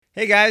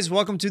Hey guys,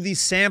 welcome to the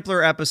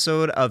sampler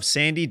episode of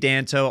Sandy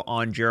Danto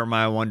on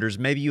Jeremiah Wonders.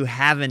 Maybe you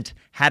haven't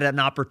had an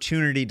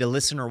opportunity to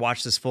listen or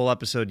watch this full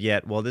episode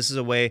yet. Well, this is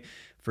a way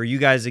for you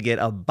guys to get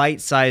a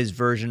bite-sized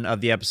version of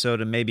the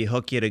episode and maybe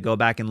hook you to go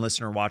back and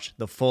listen or watch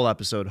the full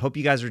episode. Hope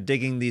you guys are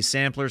digging these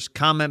samplers.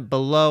 Comment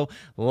below,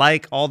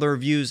 like all the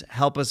reviews,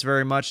 help us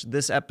very much.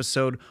 This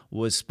episode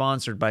was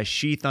sponsored by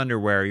Sheath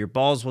Underwear. Your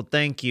balls will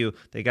thank you.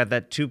 They got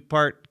that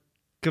two-part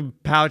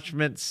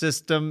compouchment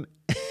system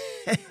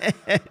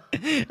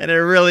and it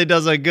really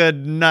does a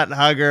good nut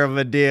hugger of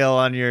a deal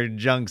on your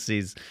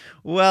junksies.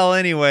 Well,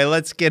 anyway,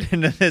 let's get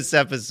into this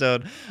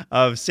episode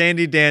of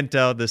Sandy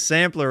Danto, the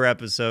sampler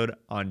episode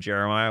on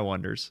Jeremiah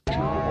Wonders.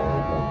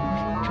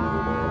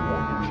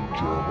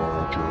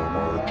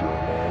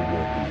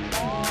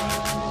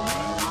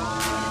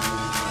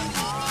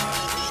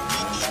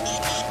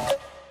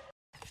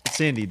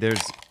 Sandy,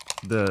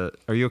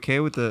 are you okay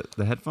with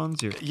the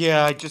headphones?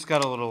 Yeah, I just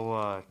got a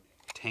little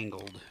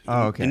tangled.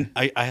 Oh, okay.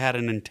 I had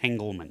an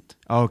entanglement,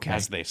 Okay.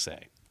 as they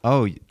say.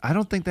 Oh, I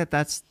don't think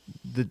that's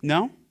the...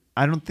 No?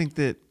 I don't think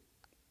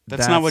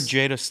That's not what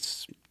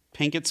Jada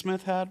Pinkett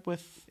Smith had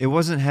with... It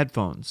wasn't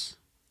headphones.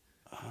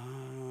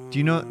 Do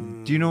you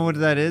know what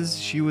that is?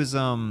 She was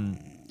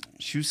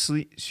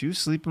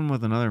sleeping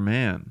with another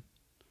man.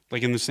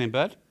 Like in the same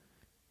bed?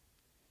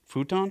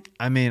 Futon?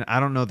 I mean, I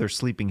don't know their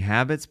sleeping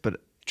habits,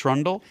 but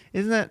Trundle?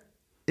 isn't that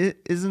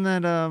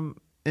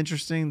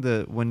interesting?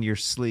 When you're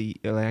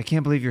you're like, I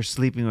can't believe you're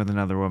sleeping with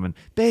another woman.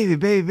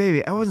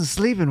 Baby, I wasn't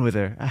sleeping with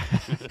her.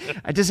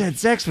 I just had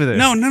sex with her.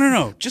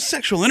 No. Just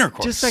sexual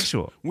intercourse. Just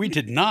sexual. We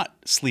did not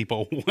sleep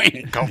a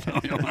wink.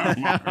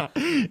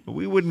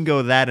 We wouldn't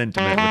go that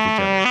intimate with each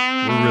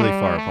other. We're really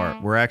far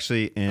apart. We're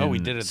actually in we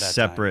did it that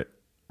separate.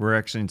 We're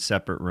actually in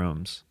separate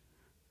rooms.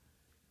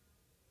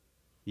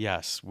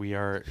 Yes, we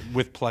are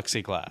with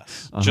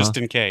plexiglass. Just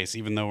in case,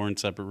 even though we're in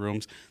separate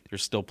rooms,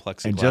 there's still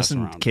plexiglass and just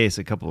in around. case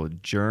a couple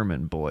of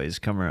German boys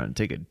come around and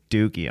take a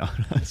dookie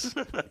on us.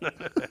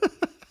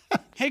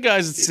 Hey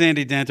guys, it's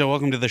Sandy Danto.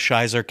 Welcome to the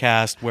Shizer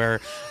Cast,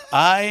 where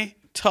I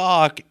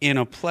talk in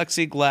a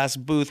plexiglass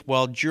booth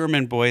while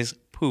German boys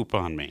poop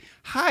on me.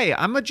 Hi,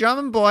 I'm a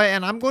German boy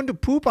and I'm going to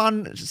poop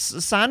on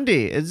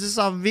Sandy. This is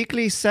our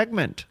weekly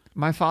segment.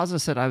 My father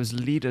said I was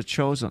leader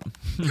chosen.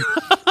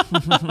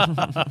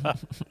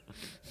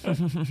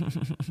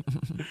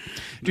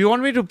 Do you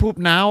want me to poop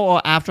now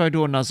or after I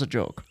do another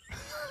joke?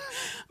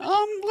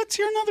 Let's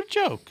hear another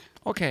joke.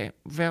 Okay,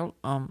 well,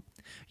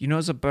 you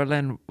know the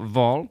Berlin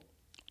Wall?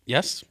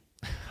 Yes?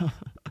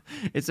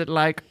 Is it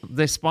like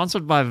they're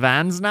sponsored by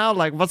Vans now?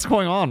 Like, what's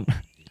going on?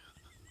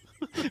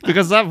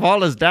 Because that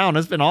wall is down.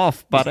 It's been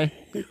off, buddy.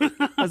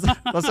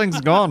 That thing's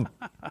gone.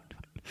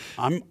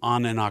 I'm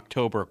on an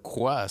October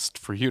quest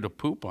for you to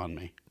poop on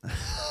me.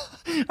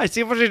 I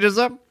see what you did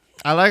there.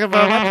 I like it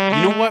very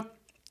much. You know what?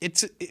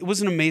 It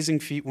was an amazing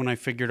feat when I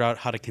figured out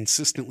how to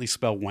consistently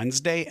spell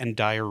Wednesday and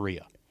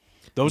diarrhea.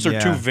 Those are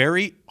two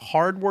very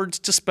hard words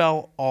to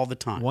spell all the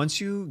time. Once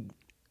you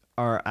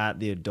are at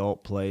the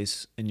adult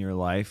place in your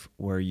life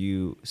where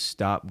you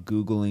stop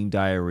Googling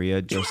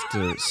diarrhea just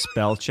to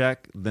spell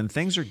check, then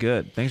things are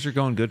good. Things are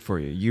going good for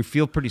you. You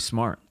feel pretty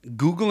smart.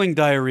 Googling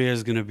diarrhea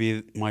is going to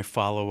be my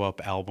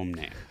follow-up album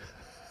name.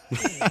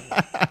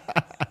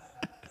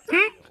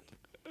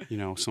 You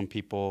know, some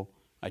people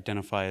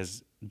identify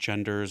as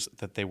genders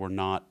that they were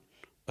not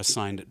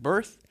assigned at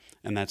birth,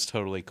 and that's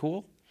totally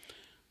cool.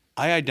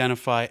 I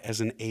identify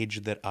as an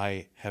age that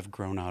I have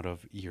grown out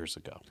of years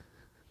ago.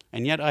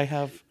 And yet I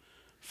have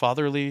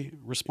fatherly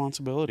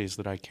responsibilities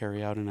that I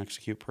carry out and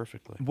execute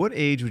perfectly. What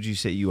age would you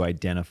say you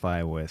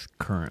identify with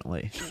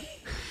currently?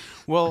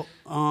 Well,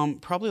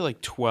 probably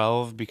like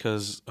 12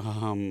 because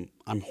I'm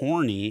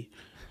horny,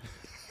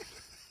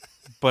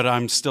 but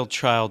I'm still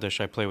childish.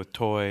 I play with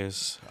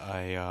toys.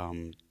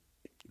 I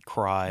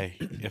cry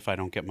if I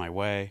don't get my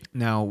way.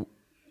 Now,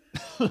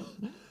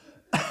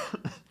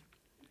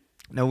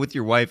 with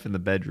your wife in the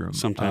bedroom.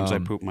 Sometimes I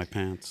poop my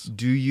pants.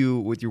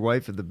 With your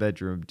wife in the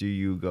bedroom, do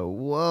you go,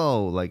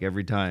 whoa, like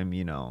every time,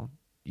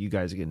 you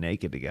guys get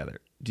naked together?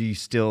 Do you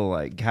still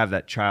like have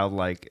that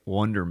childlike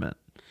wonderment?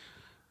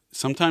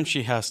 Sometimes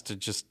she has to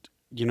just,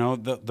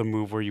 the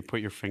move where you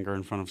put your finger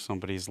in front of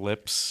somebody's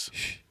lips.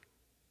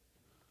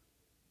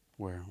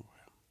 Where?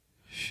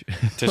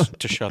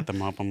 to shut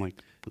them up. I'm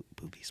like,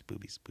 boobies,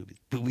 butt.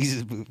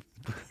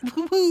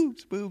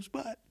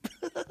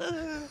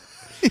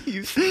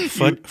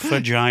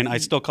 Fudgina. I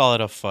still call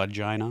it a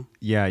fudgina.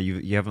 Yeah,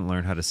 you haven't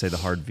learned how to say the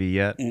hard V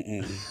yet?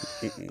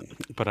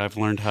 But I've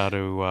learned how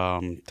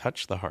to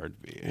touch the hard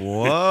V.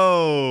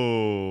 Whoa.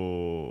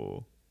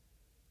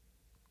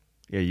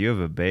 Yeah, you have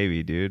a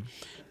baby, dude.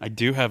 I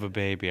do have a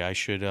baby. I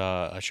should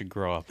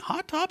grow up.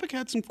 Hot Topic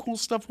had some cool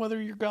stuff,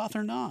 whether you're goth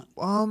or not.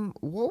 What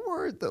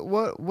were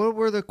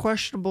the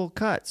questionable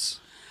cuts?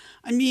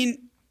 I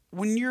mean,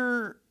 when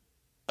you're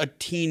a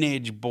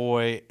teenage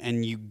boy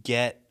and you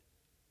get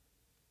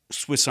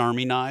Swiss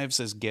Army knives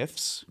as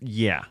gifts,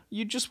 yeah,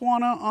 you just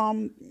want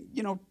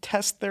to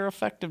test their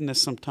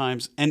effectiveness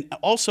sometimes. And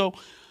also,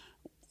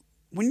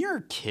 when you're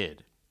a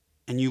kid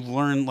and you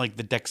learn like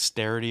the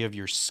dexterity of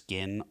your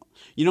skin.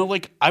 You know,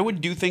 like I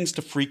would do things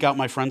to freak out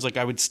my friends. Like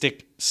I would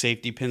stick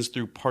safety pins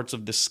through parts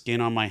of the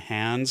skin on my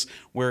hands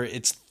where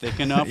it's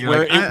thick enough.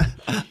 You're like,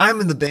 I'm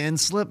in the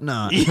band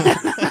Slipknot. and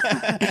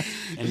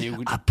it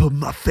would, I put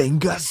my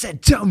fingers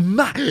into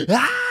my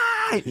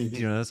eye. Do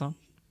you know that song?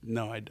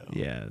 no, I don't.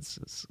 Yeah,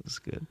 it's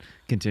good.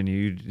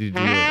 Continue. You do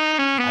it.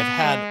 I've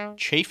had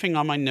chafing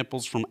on my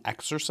nipples from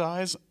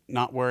exercise,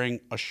 not wearing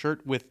a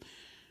shirt with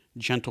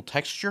gentle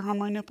texture on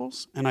my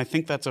nipples, and I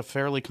think that's a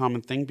fairly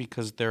common thing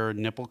because there are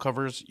nipple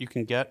covers you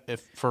can get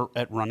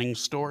at running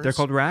stores. They're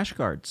called rash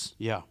guards.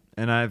 Yeah.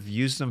 And I've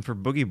used them for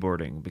boogie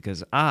boarding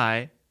because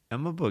I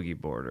am a boogie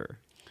boarder.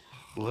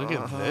 Look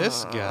at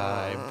this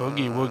guy,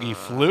 boogie woogie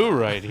flu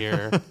right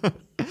here.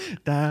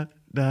 Da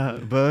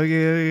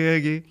boogie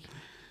woogie.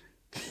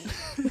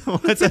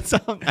 What's that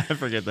song? I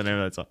forget the name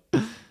of that song.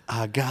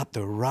 I got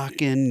the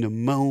rockin'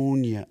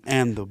 pneumonia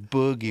and the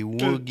boogie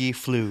woogie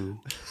flu.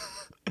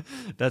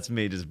 That's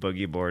me just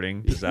boogie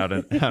boarding, just out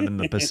in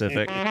the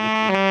Pacific.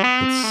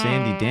 It's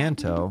Sandy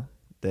Danto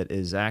that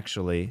is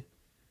actually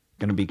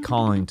going to be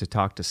calling to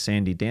talk to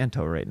Sandy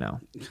Danto right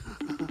now.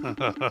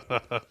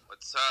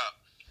 What's up?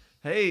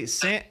 Hey,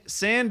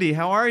 Sandy,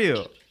 how are you?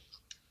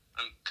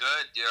 I'm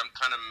good, dude. I'm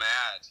kind of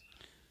mad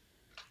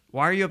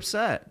Why are you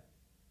upset?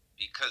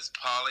 because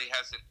Paulie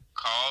hasn't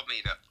called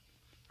me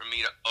for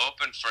me to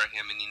open for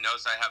him, and he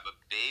knows I have a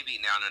baby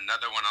now and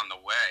another one on the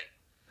way.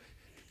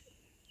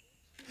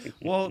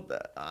 Well,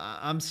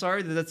 I'm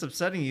sorry that that's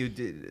upsetting you.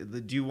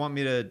 Do you want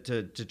me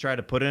to try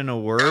to put in a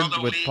word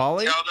with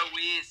Paulie?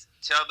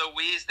 Tell the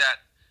Wheeze that,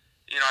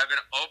 you know, I've been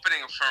opening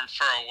for him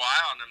for a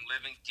while, and I'm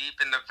living deep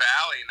in the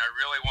valley, and I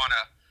really want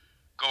to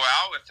go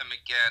out with him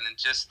again and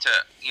just to,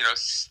 you know,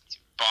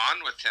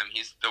 bond with him.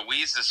 The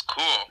Wheeze is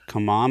cool.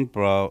 Come on,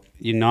 bro.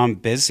 You know I'm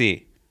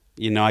busy.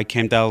 You know I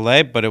came to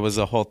LA, but it was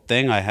a whole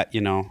thing. I had,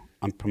 you know,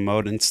 I'm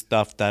promoting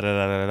stuff,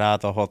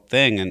 the whole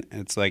thing, and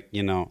it's like,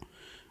 you know,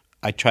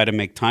 I try to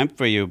make time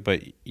for you,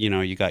 but you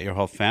know, you got your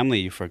whole family.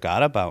 You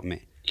forgot about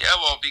me. Yeah,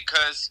 well,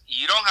 because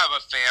you don't have a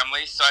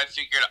family, so I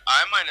figured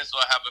I might as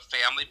well have a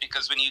family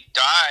because when you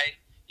die,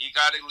 you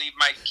got to leave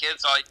my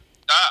kids all your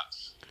stuff.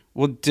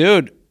 Well,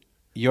 dude,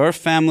 your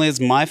family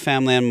is my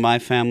family, and my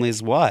family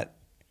is what?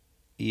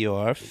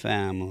 Your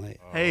family.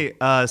 Hey,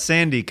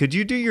 Sandy, could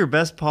you do your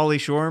best Pauly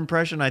Shore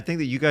impression? I think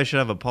that you guys should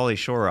have a Pauly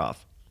Shore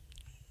off.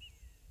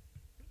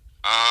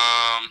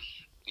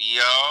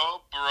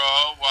 Yo,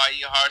 bro, why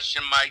you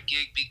harshing my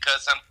gig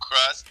because I'm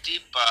crusty,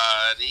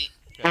 buddy?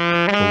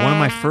 But one of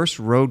my first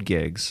road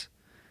gigs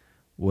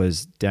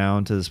was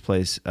down to this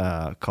place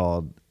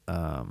called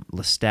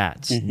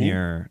Lestat's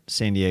near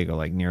San Diego,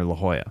 like near La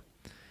Jolla.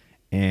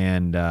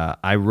 And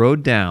I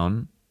rode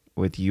down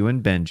with you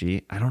and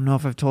Benji. I don't know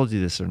if I've told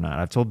you this or not.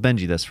 I've told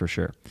Benji this for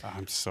sure.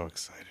 I'm so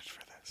excited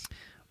for this.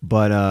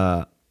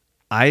 But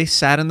I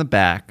sat in the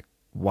back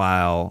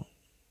while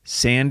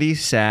Sandy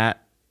sat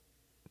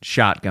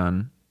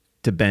shotgun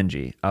to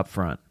Benji up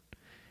front.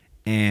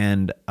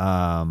 And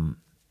on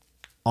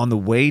the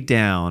way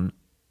down,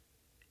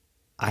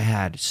 I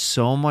had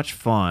so much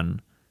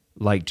fun,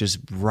 like just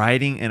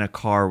riding in a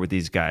car with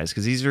these guys.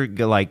 Because these are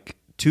like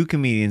two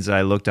comedians that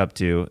I looked up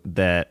to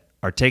that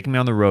are taking me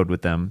on the road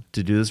with them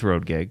to do this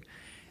road gig.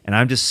 And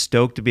I'm just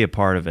stoked to be a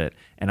part of it.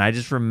 And I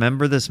just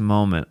remember this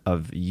moment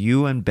of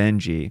you and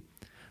Benji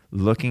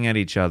looking at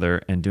each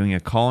other and doing a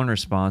call and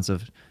response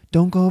of,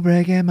 "Don't go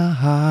breaking my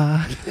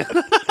heart.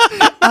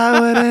 I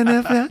wouldn't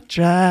if I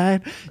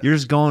tried." You're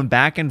just going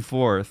back and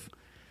forth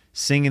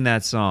singing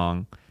that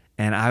song.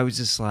 And I was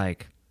just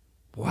like,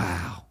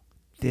 wow,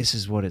 this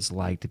is what it's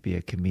like to be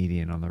a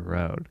comedian on the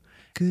road.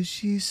 'Cause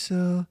she's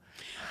so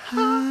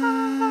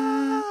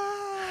high,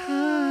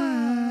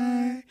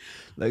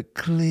 like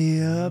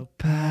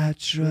Cleopatra,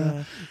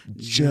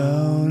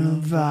 Joan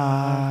of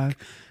Arc,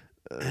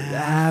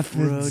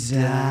 Aphrodite.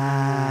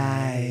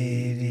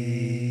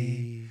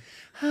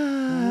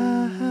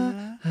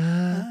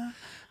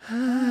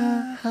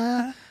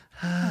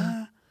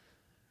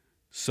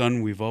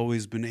 Son, we've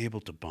always been able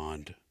to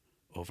bond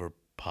over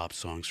pop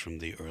songs from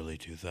the early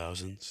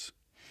 2000s.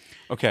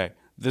 Okay,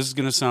 this is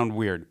going to sound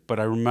weird, but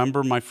I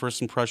remember my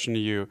first impression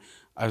of you.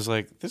 I was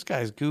like, this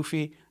guy's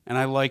goofy, and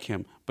I like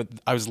him. But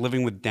I was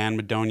living with Dan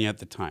Madonia at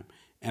the time,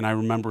 and I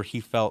remember he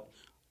felt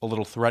a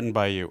little threatened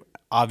by you.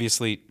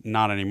 Obviously,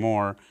 not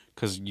anymore,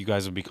 because you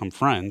guys have become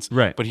friends.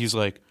 Right. But he's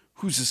like,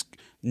 who's this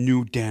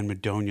new Dan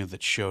Madonia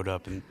that showed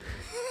up and...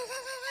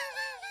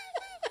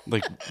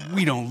 like,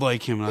 we don't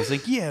like him. And I was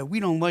like, yeah, we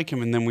don't like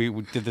him. And then we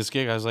did this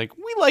gig. I was like,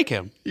 we like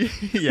him.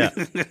 Yeah.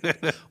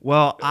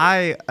 Well,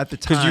 I, at the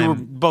time... Because you were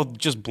both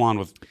just blonde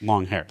with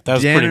long hair. That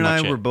was Dan pretty and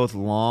much I it. were both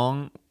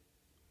long,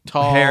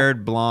 Tall.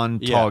 haired,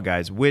 blonde, tall Yeah.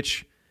 guys,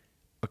 which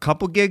a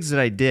couple gigs that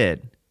I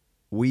did,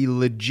 we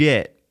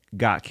legit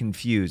got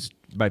confused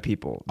by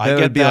people. I They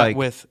get would be that like,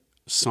 with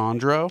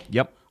Sandro.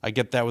 Yep. I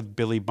get that with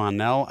Billy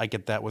Bonnell. I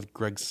get that with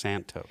Greg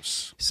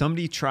Santos.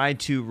 Somebody tried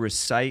to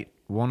recite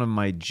one of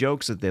my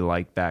jokes that they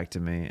liked back to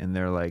me, and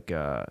they're like,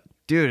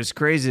 dude, it's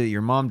crazy that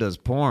your mom does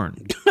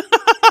porn.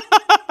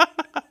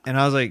 And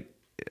I was like,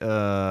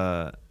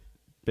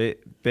 big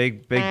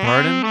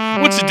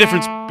pardon? What's the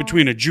difference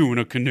between a Jew and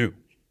a canoe?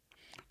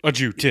 A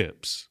Jew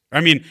tips. I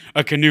mean,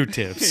 a canoe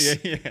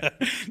tips. Yeah.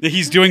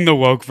 He's doing the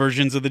woke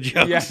versions of the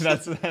jokes. Yeah,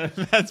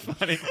 that's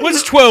funny.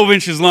 What's 12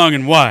 inches long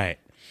and wide?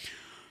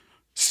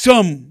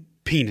 Some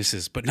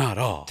penises, but not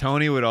all.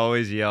 Tony would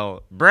always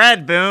yell,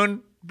 "Bread,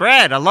 Boone!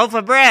 Bread! A loaf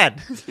of bread!"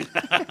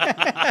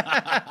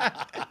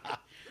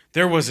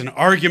 There was an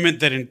argument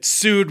that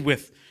ensued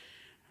with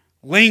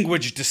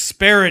language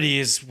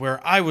disparities where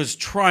I was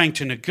trying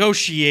to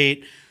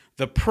negotiate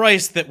the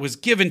price that was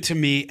given to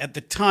me at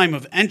the time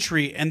of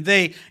entry, and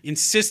they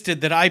insisted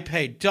that I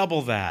pay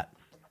double that.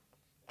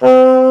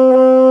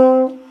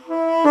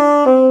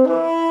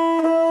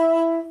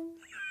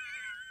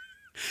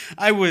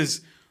 I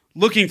was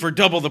looking for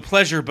double the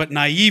pleasure, but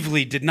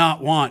naively did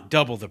not want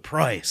double the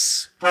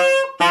price.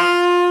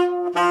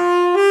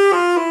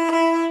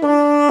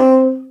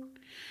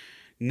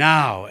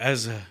 Now,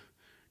 as a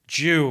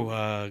Jew,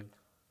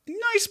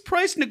 nice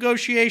price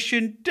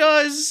negotiation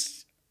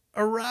does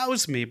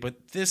arouse me,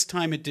 but this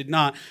time it did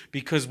not,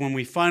 because when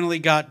we finally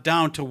got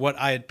down to what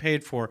I had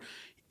paid for,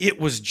 it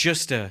was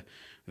just a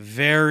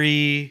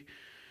very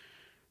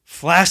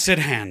flaccid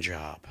hand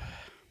job.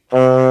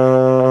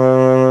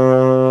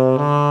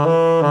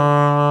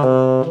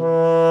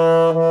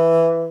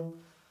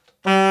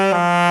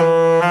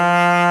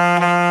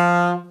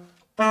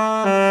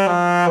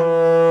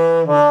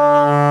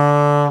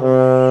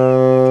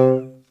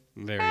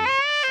 Very nice.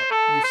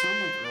 You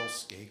sound like Earl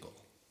Skakel.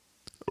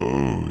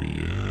 Oh,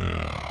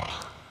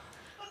 yeah.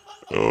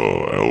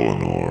 Oh,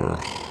 Eleanor.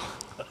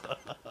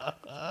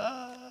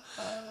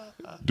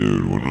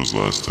 Dude, when was the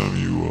last time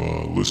you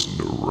listened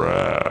to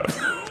Rat?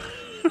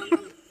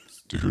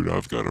 Dude,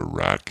 I've got a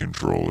rat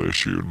control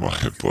issue in my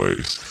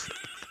place.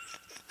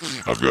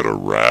 I've got a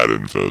rat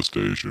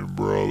infestation,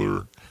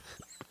 brother.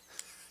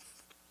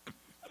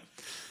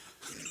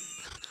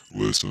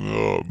 Listen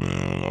up,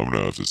 man. I'm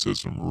gonna have to set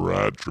some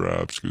rat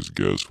traps, because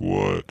guess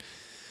what?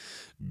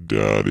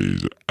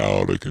 Daddy's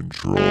out of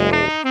control.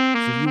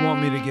 So you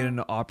want me to get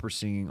into opera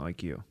singing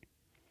like you?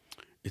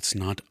 It's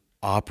not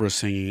opera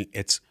singing,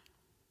 it's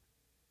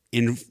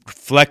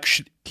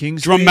inflection,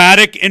 King's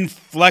dramatic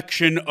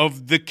inflection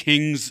of the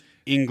King's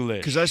English.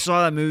 Because I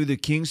saw that movie, The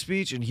King's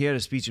Speech, and he had a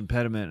speech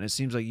impediment, and it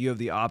seems like you have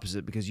the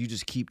opposite because you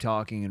just keep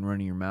talking and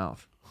running your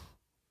mouth.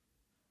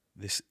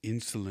 This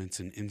insolence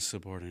and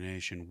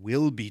insubordination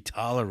will be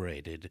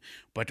tolerated,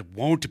 but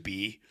won't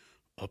be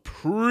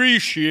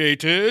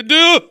appreciated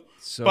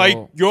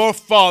by your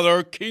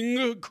father,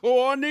 King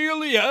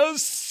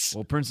Cornelius.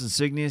 Well, Prince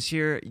Insignius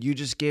here, you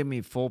just gave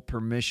me full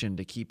permission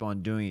to keep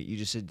on doing it. You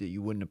just said that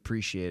you wouldn't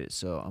appreciate it,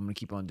 so I'm going to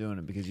keep on doing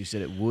it because you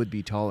said it would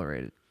be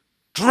tolerated.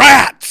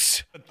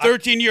 Drats!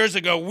 13 years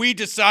ago, we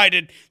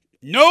decided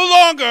no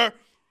longer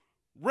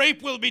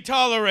rape will be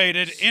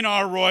tolerated in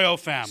our royal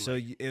family. So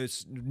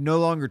it's no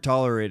longer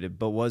tolerated,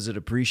 but was it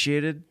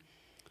appreciated?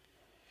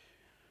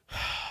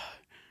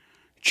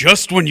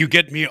 Just when you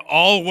get me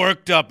all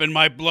worked up and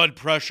my blood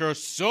pressure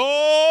so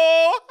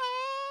high,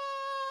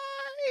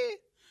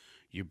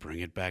 you bring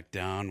it back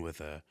down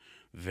with a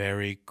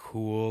very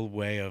cool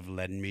way of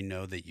letting me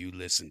know that you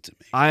listen to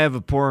me. I have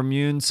a poor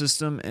immune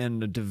system,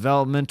 and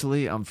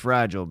developmentally, I'm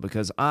fragile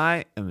because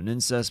I am an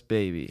incest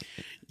baby.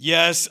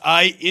 Yes,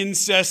 I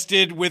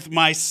incested with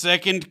my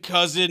second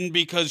cousin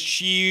because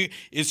she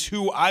is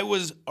who I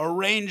was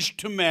arranged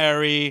to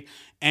marry,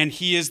 and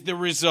he is the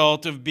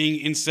result of being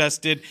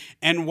incested.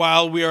 And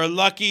while we are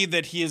lucky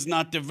that he is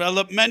not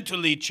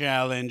developmentally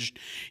challenged,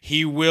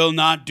 he will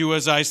not do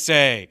as I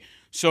say.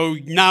 So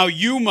now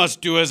you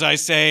must do as I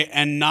say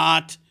and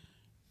not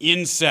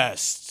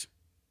incest.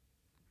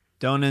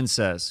 Don't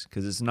incest,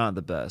 because it's not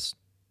the best.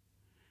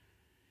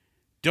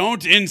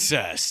 Don't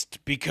incest,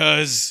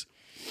 because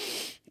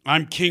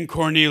I'm King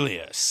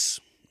Cornelius.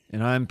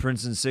 And I'm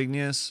Prince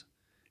Insignius,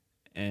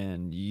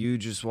 and you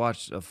just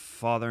watched a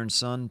father and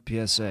son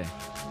PSA.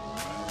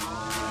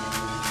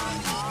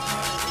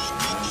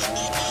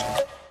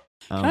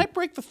 Can I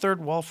break the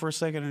third wall for a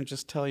second and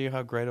just tell you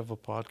how great of a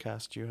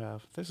podcast you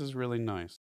have? This is really nice.